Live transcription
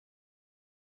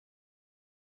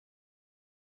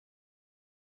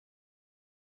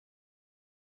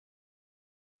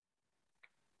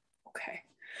Okay.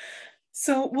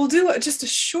 So we'll do just a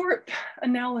short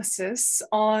analysis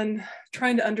on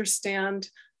trying to understand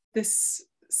this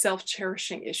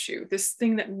self-cherishing issue, this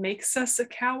thing that makes us a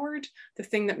coward, the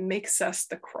thing that makes us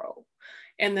the crow,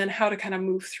 and then how to kind of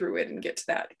move through it and get to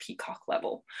that peacock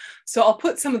level. So I'll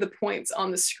put some of the points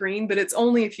on the screen, but it's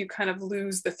only if you kind of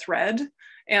lose the thread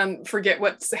and forget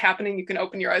what's happening, you can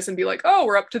open your eyes and be like, oh,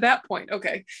 we're up to that point.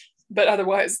 Okay. But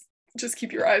otherwise, just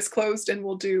keep your eyes closed and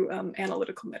we'll do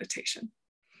analytical meditation.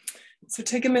 So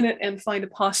take a minute and find a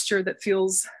posture that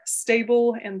feels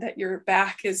stable and that your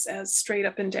back is as straight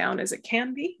up and down as it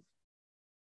can be.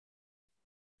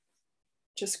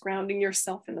 Just grounding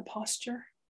yourself in the posture.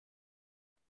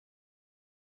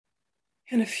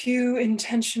 And a few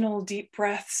intentional deep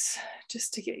breaths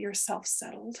just to get yourself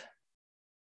settled.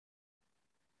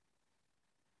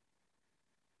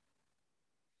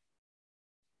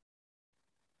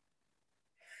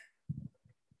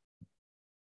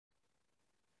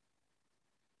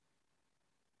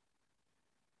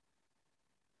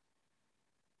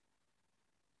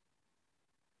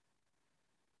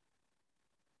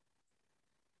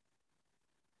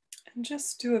 And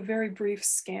just do a very brief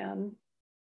scan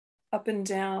up and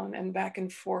down and back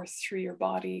and forth through your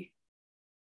body,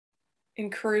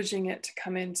 encouraging it to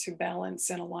come into balance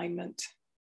and alignment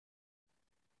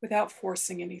without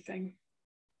forcing anything.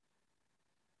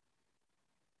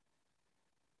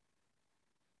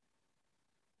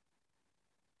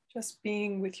 Just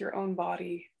being with your own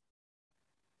body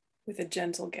with a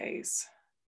gentle gaze.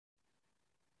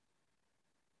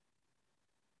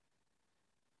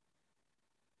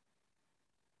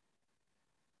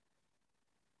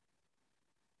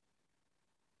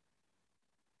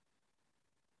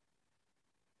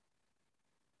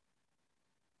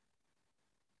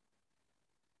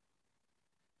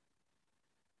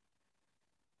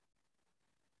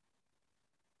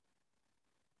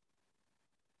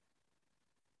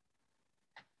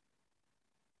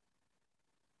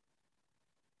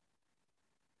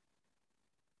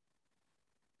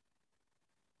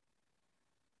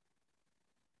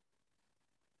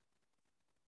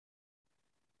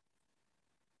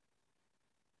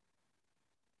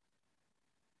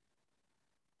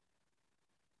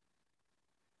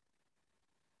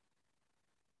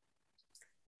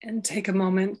 And take a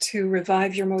moment to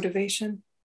revive your motivation.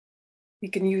 You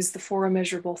can use the 4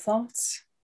 immeasurable thoughts,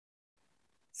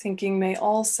 thinking, may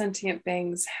all sentient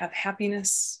beings have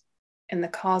happiness and the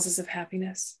causes of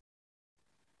happiness.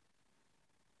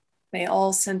 May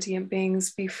all sentient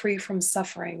beings be free from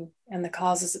suffering and the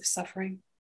causes of suffering.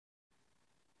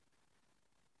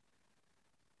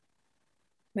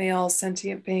 May all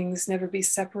sentient beings never be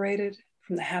separated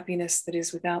from the happiness that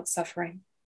is without suffering.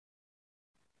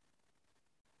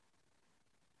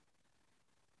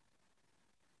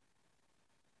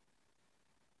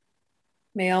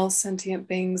 May all sentient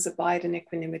beings abide in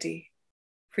equanimity,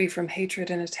 free from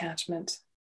hatred and attachment,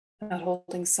 not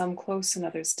holding some close and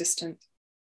others distant.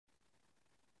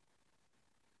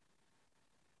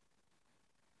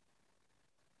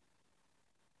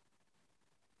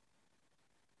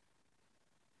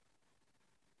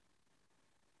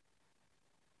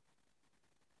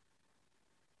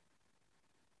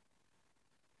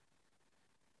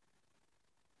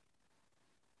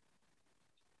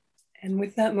 And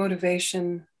with that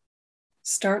motivation,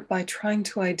 start by trying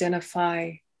to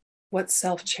identify what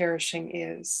self-cherishing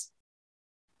is.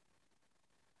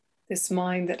 This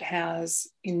mind that has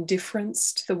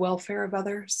indifference to the welfare of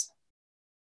others.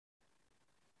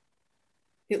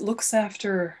 It looks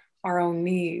after our own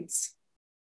needs,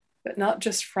 but not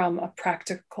just from a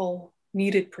practical,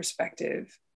 needed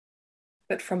perspective,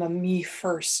 but from a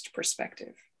me-first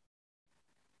perspective.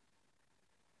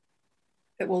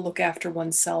 That will look after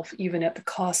oneself even at the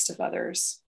cost of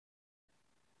others,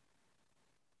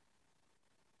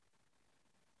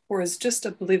 or is just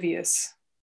oblivious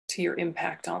to your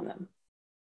impact on them.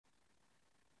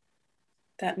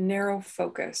 That narrow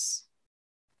focus.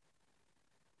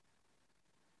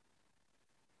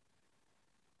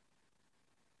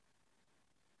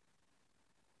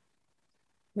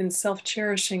 When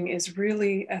self-cherishing is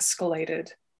really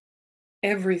escalated,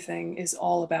 everything is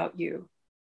all about you,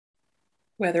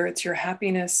 whether it's your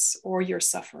happiness or your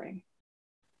suffering.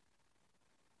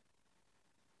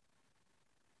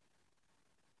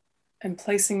 And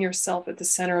placing yourself at the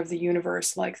center of the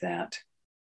universe like that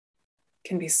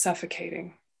can be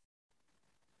suffocating.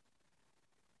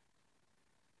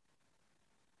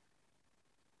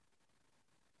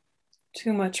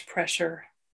 Too much pressure,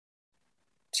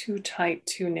 too tight,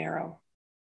 too narrow.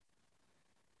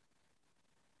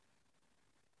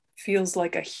 Feels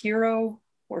like a hero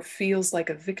or feels like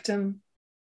a victim.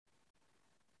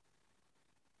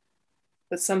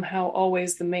 but somehow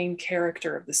always the main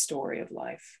character of the story of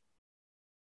life.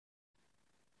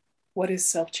 What is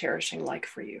self-cherishing like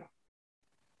for you?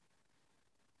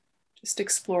 Just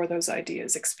explore those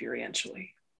ideas experientially.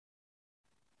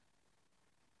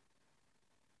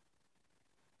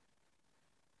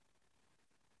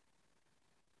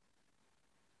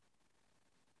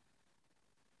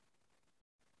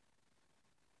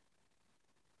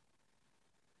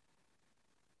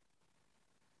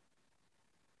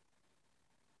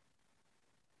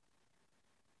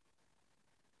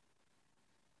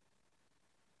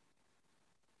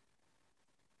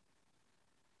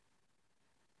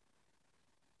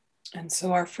 And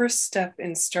so our first step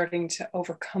in starting to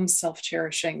overcome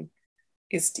self-cherishing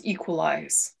is to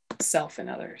equalize self and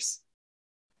others.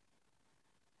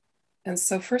 And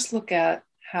so first look at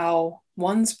how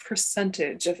one's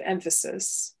percentage of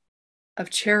emphasis of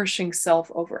cherishing self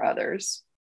over others,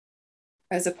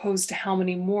 as opposed to how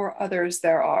many more others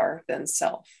there are than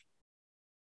self.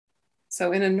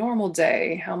 So in a normal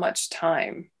day, how much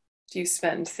time do you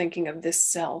spend thinking of this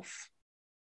self,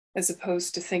 as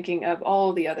opposed to thinking of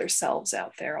all the other selves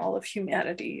out there, all of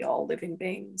humanity, all living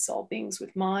beings, all beings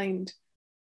with mind?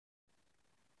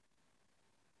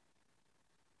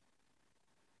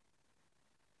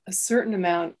 A certain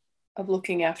amount of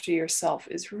looking after yourself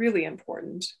is really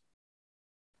important.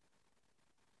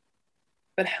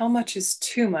 But how much is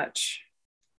too much?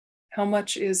 How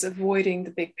much is avoiding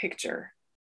the big picture,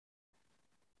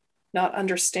 not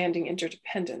understanding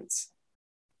interdependence?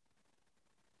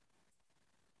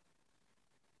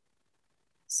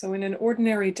 So in an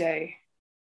ordinary day,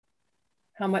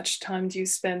 how much time do you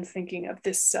spend thinking of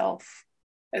this self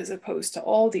as opposed to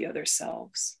all the other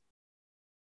selves?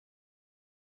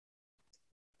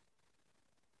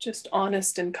 Just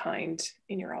honest and kind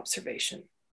in your observation.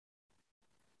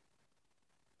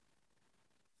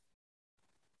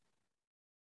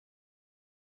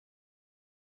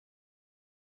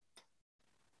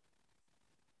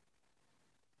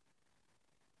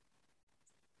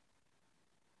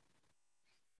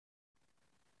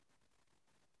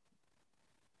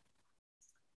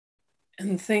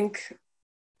 And think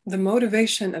the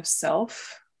motivation of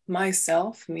self,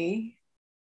 myself, me,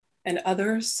 and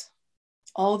others,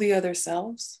 all the other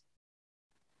selves,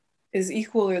 is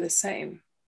equal or the same.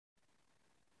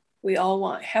 We all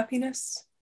want happiness.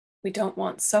 We don't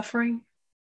want suffering.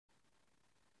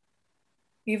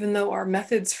 Even though our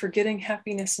methods for getting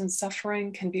happiness and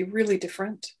suffering can be really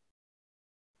different,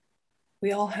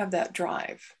 we all have that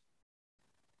drive.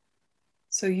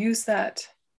 So use that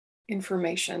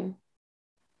information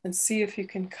and see if you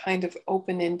can kind of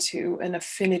open into an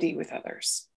affinity with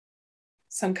others,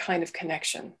 some kind of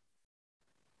connection.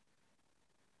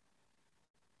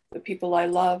 The people I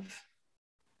love,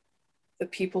 the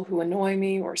people who annoy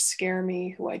me or scare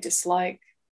me, who I dislike,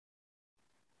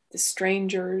 the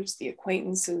strangers, the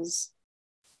acquaintances,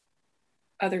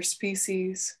 other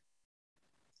species,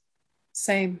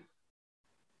 same.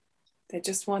 They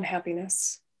just want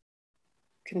happiness,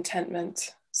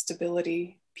 contentment,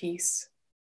 stability, peace.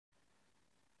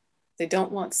 They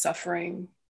don't want suffering,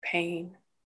 pain.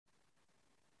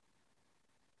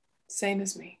 Same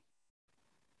as me.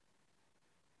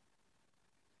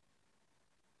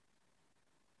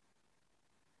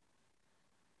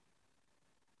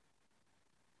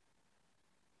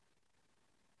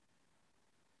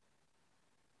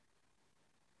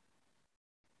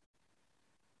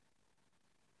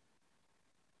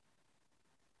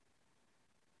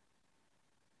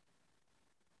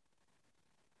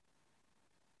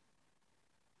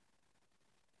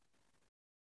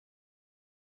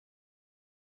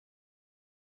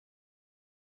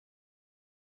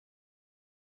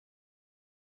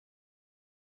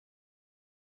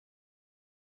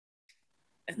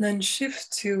 And then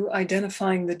shift to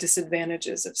identifying the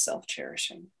disadvantages of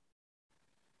self-cherishing.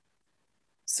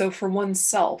 So for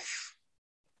oneself,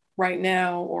 right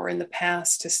now or in the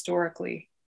past, historically,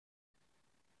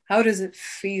 how does it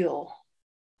feel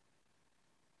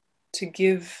to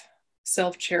give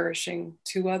self-cherishing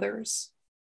to others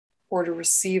or to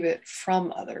receive it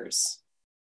from others?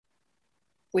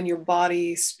 When your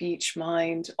body, speech,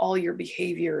 mind, all your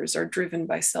behaviors are driven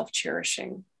by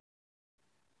self-cherishing,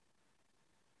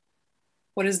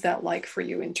 what is that like for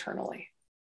you internally?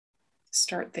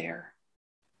 Start there.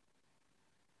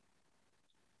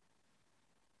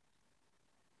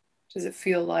 Does it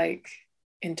feel like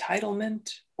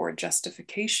entitlement or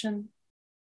justification?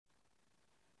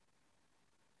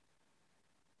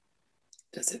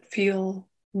 Does it feel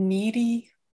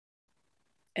needy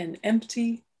and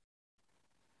empty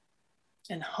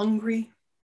and hungry?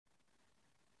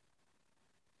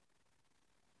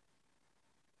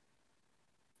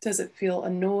 Does it feel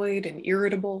annoyed and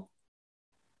irritable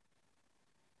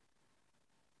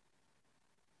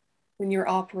when you're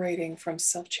operating from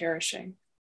self-cherishing?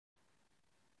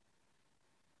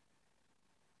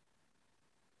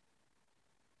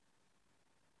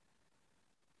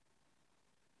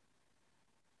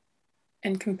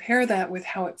 And compare that with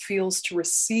how it feels to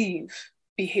receive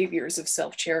behaviors of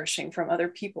self-cherishing from other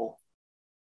people.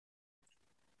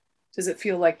 Does it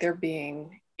feel like they're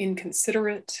being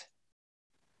inconsiderate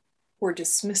or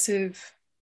dismissive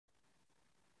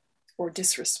or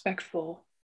disrespectful,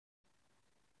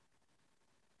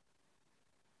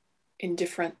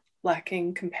 indifferent,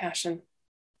 lacking compassion?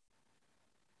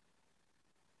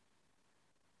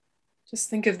 Just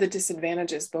think of the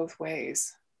disadvantages both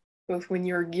ways, both when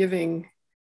you're giving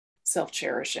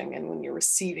self-cherishing and when you're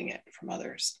receiving it from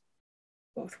others,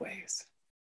 both ways.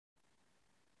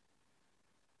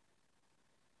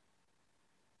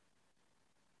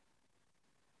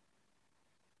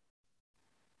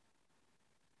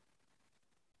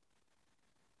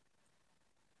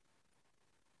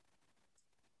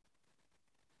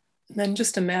 And then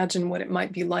just imagine what it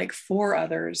might be like for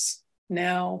others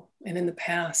now and in the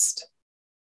past.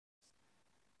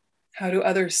 How do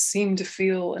others seem to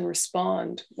feel and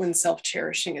respond when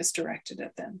self-cherishing is directed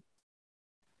at them?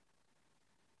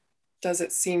 Does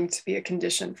it seem to be a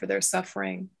condition for their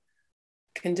suffering,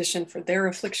 condition for their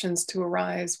afflictions to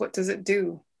arise? What does it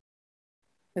do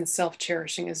when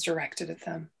self-cherishing is directed at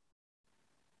them?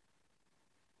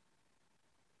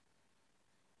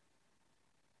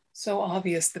 So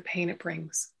obvious the pain it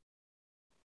brings.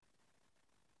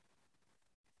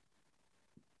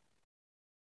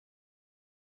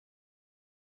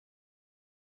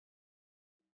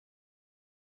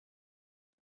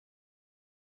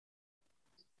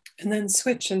 And then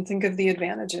switch and think of the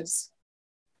advantages.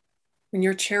 When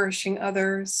you're cherishing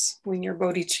others, when your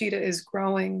bodhicitta is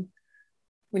growing,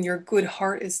 when your good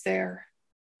heart is there,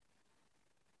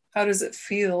 how does it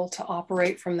feel to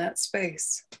operate from that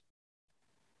space?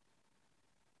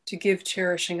 To give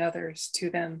cherishing others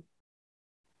to them.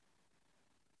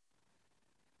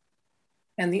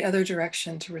 And the other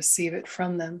direction, to receive it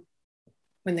from them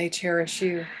when they cherish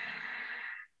you.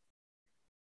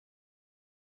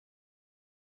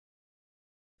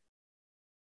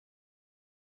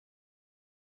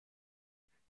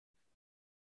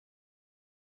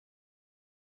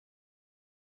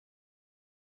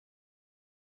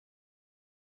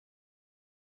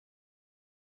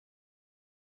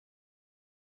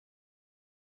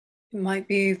 It might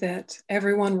be that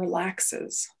everyone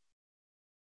relaxes,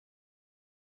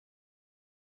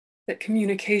 that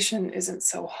communication isn't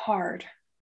so hard,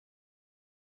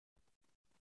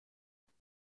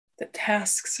 that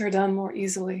tasks are done more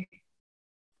easily,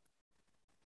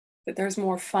 that there's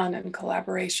more fun and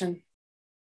collaboration.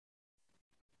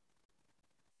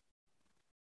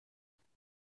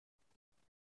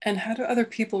 And how do other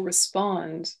people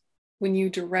respond when you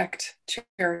direct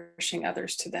cherishing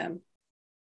others to them?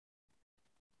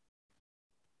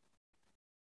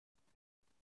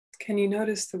 Can you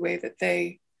notice the way that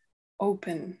they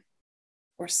open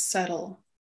or settle?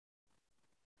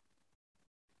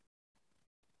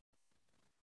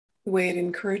 The way it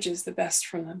encourages the best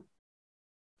from them?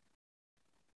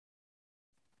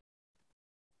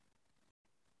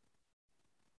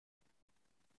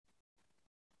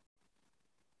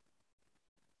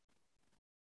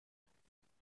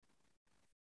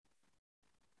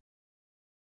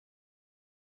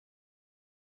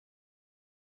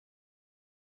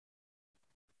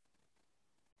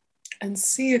 And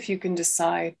see if you can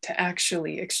decide to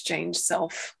actually exchange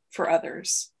self for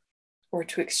others, or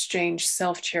to exchange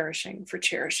self-cherishing for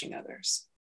cherishing others.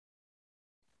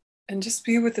 And just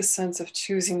be with the sense of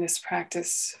choosing this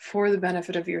practice for the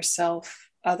benefit of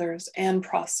yourself, others, and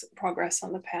progress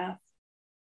on the path.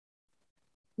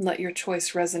 And let your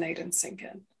choice resonate and sink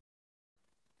in.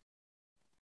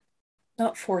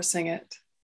 Not forcing it,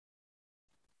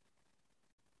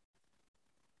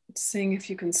 but seeing if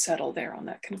you can settle there on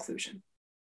that conclusion.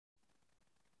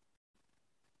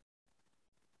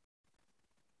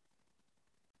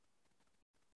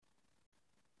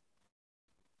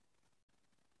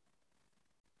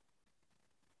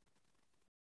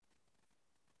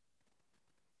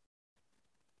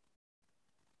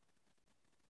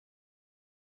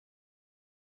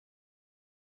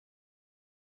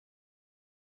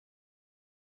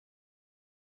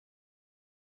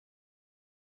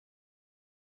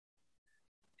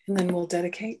 And then we'll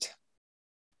dedicate.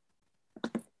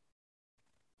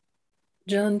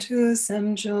 Jantu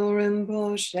semcho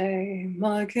rinpoche,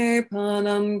 ma ke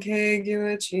panam ke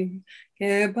gyuchi,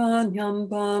 ke banyam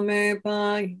pa me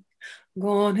pai,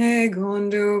 Gone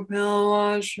gondu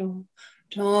pelwasho,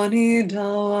 Tony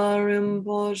dawa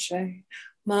rimpoche,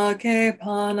 Ma ke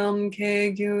panam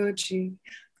ke gyuchi,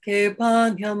 Ke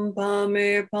panyam pa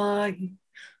me pahi,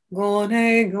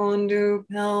 Gone gondu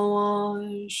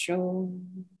pelwasho.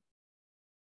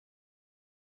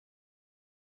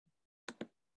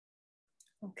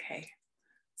 Okay,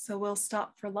 so we'll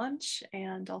stop for lunch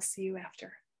and I'll see you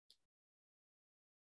after.